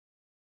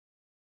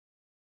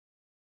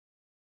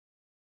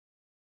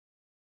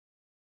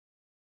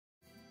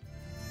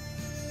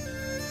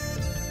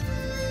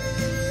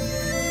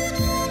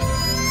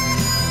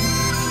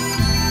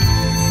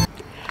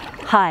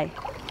Hi,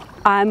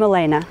 I'm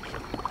Elena.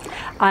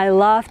 I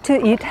love to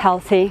eat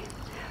healthy,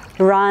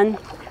 run,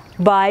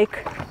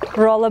 bike,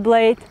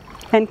 rollerblade,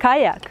 and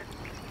kayak.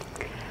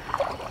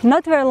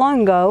 Not very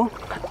long ago,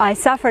 I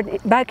suffered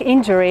back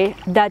injury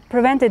that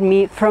prevented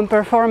me from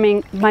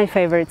performing my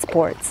favorite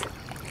sports.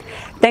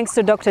 Thanks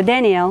to Dr.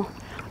 Daniel,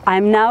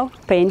 I'm now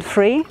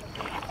pain-free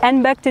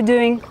and back to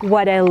doing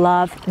what I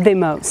love the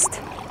most.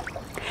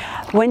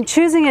 When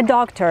choosing a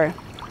doctor,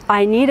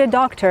 I need a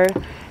doctor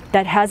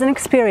that has an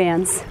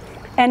experience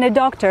and a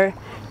doctor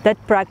that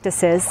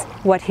practices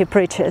what he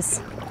preaches.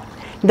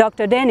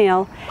 Dr.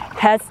 Daniel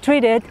has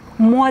treated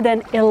more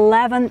than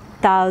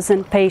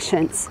 11,000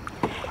 patients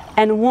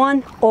and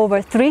won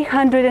over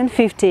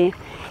 350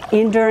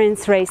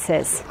 endurance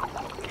races.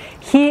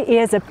 He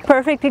is a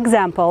perfect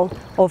example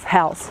of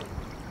health.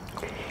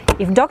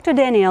 If Dr.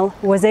 Daniel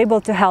was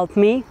able to help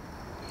me,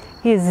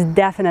 he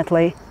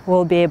definitely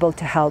will be able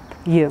to help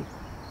you.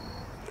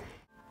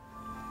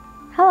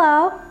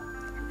 Hello,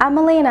 I'm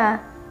Melina.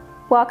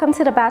 Welcome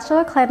to the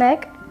Batchelor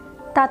Clinic.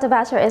 Dr.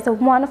 Batchelor is a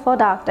wonderful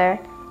doctor.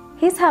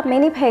 He's helped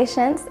many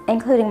patients,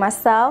 including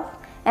myself,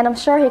 and I'm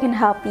sure he can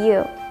help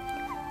you.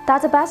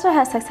 Dr. Batchelor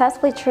has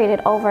successfully treated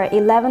over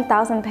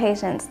 11,000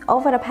 patients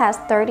over the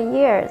past 30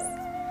 years.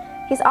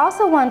 He's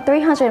also won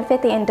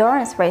 350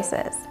 endurance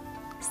races.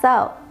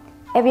 So,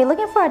 if you're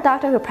looking for a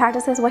doctor who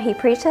practices what he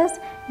preaches,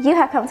 you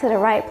have come to the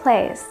right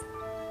place.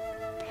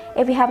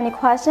 If you have any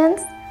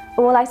questions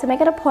or would like to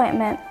make an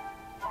appointment,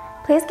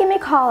 please give me a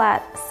call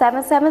at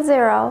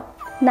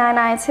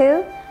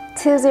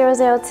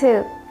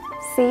 770-992-2002.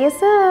 See you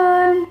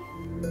soon.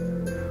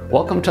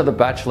 Welcome to the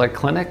Batchelor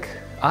Clinic.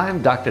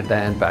 I'm Dr.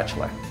 Dan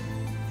Batchelor.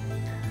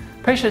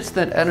 Patients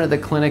that enter the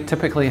clinic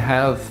typically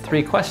have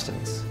 3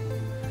 questions.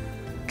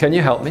 Can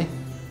you help me?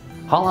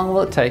 How long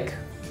will it take?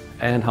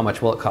 And how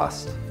much will it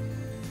cost?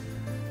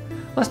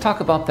 Let's talk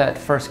about that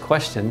first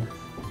question.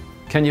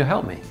 Can you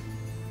help me?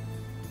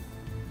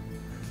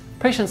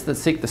 Patients that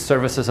seek the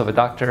services of a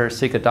doctor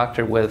seek a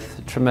doctor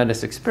with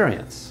tremendous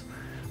experience,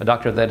 a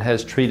doctor that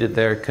has treated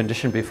their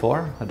condition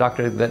before, a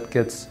doctor that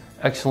gets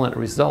excellent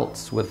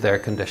results with their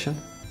condition.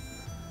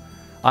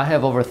 I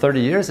have over 30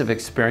 years of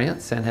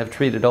experience and have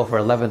treated over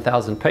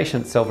 11,000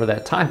 patients over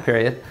that time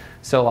period,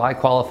 so I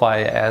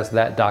qualify as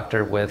that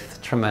doctor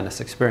with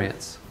tremendous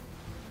experience.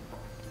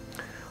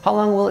 How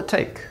long will it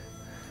take?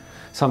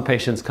 Some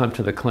patients come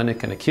to the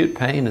clinic in acute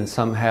pain and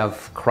some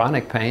have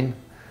chronic pain,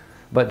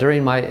 but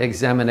during my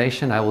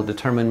examination I will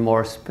determine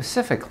more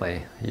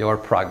specifically your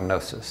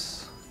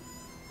prognosis.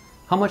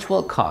 How much will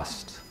it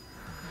cost?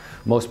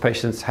 Most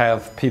patients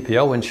have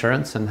PPO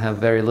insurance and have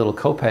very little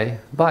copay,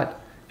 but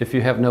if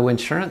you have no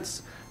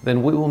insurance,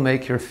 then we will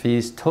make your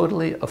fees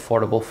totally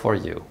affordable for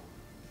you.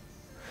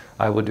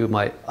 I will do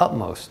my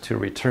utmost to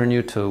return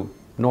you to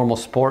normal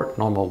sport,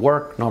 normal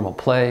work, normal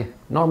play,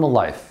 normal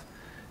life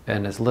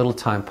in as little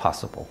time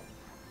possible.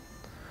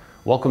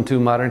 Welcome to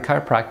Modern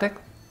Chiropractic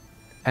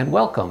and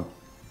welcome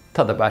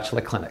to the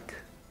Batchelor Clinic.